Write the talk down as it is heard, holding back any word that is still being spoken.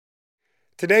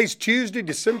Today's Tuesday,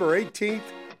 December 18th,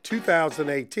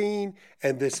 2018,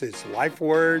 and this is Life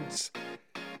Words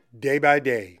Day by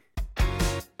Day.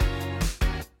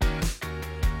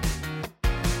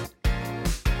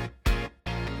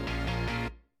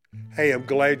 Hey, I'm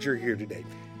glad you're here today.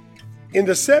 In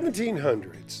the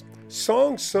 1700s,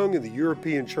 songs sung in the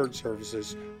European church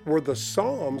services were the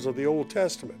Psalms of the Old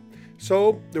Testament.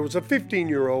 So there was a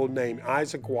 15-year-old named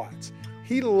Isaac Watts.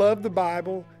 He loved the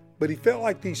Bible, but he felt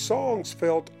like these songs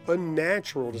felt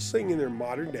unnatural to sing in their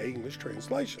modern-day English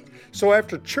translation. So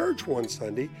after church one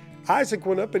Sunday, Isaac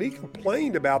went up and he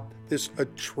complained about this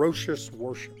atrocious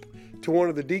worship to one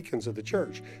of the deacons of the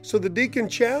church. So the deacon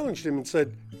challenged him and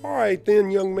said, "All right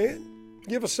then, young man,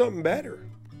 give us something better."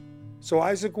 So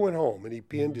Isaac went home and he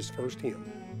penned his first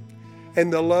hymn.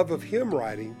 And the love of hymn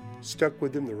writing stuck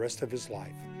with him the rest of his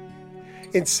life.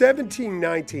 In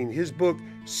 1719, his book,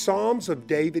 Psalms of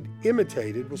David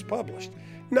Imitated, was published,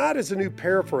 not as a new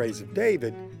paraphrase of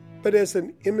David, but as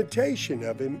an imitation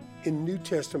of him in New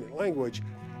Testament language.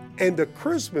 And the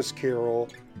Christmas carol,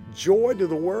 Joy to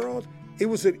the World, it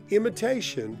was an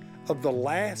imitation of the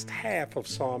last half of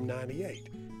Psalm 98,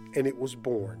 and it was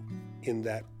born in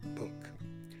that book.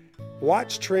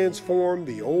 Watts transformed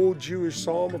the old Jewish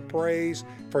psalm of praise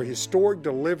for historic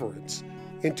deliverance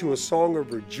into a song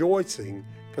of rejoicing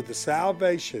for the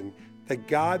salvation that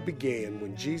God began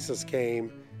when Jesus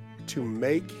came to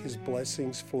make his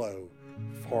blessings flow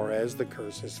far as the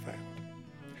curse is found.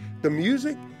 The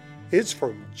music is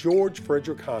from George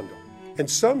Frederick Handel, and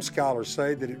some scholars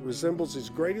say that it resembles his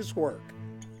greatest work,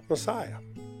 Messiah.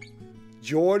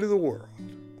 Joy to the world,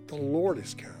 the Lord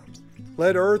is come.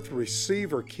 Let earth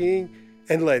receive her King,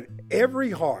 and let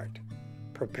every heart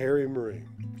prepare him room,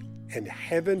 and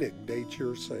heaven and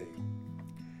nature sing.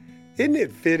 Isn't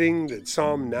it fitting that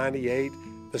Psalm 98,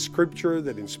 the scripture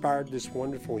that inspired this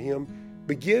wonderful hymn,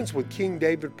 begins with King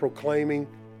David proclaiming,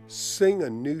 "Sing a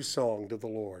new song to the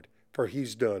Lord, for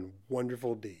he's done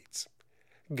wonderful deeds."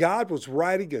 God was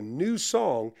writing a new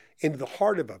song into the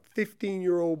heart of a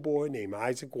 15-year-old boy named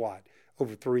Isaac Watt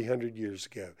over 300 years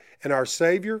ago. And our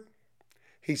Savior,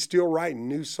 he's still writing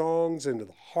new songs into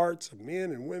the hearts of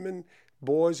men and women,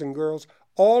 boys and girls,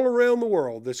 all around the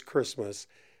world this Christmas.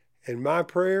 And my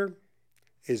prayer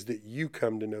is that you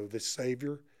come to know this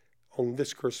Savior on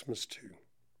this Christmas too.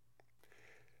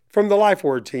 From the Life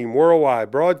Word team worldwide,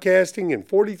 broadcasting in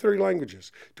 43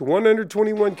 languages to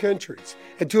 121 countries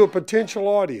and to a potential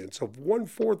audience of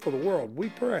 1/4 of the world, we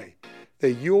pray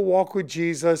that you'll walk with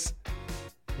Jesus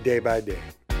day by day.